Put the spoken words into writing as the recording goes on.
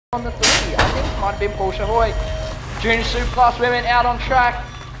on the 3. I think it might have been Portia Hoy. Junior Superclass women out on track.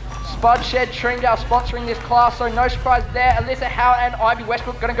 Spud Shed Tringdale sponsoring this class, so no surprise there. Alyssa Howard and Ivy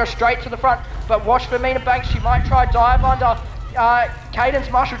Westbrook going to go straight to the front, but watch for Mina Banks. She might try dive under. Cadence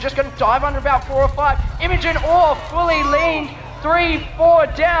Marshall just going to dive under about 4 or 5. Imogen Orr fully leaned. 3, 4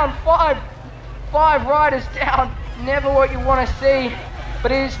 down, 5 riders down. Never what you want to see,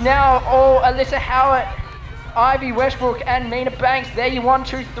 but it is now all Alyssa Howard, Ivy Westbrook and Mina Banks. There you 1,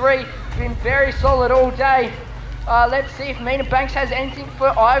 2, 3. Been very solid all day. Let's see if Mina Banks has anything for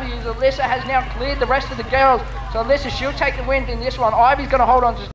Ivy, as Alyssa has now cleared the rest of the girls. So Alyssa, she'll take the win in this one. Ivy's going to hold on to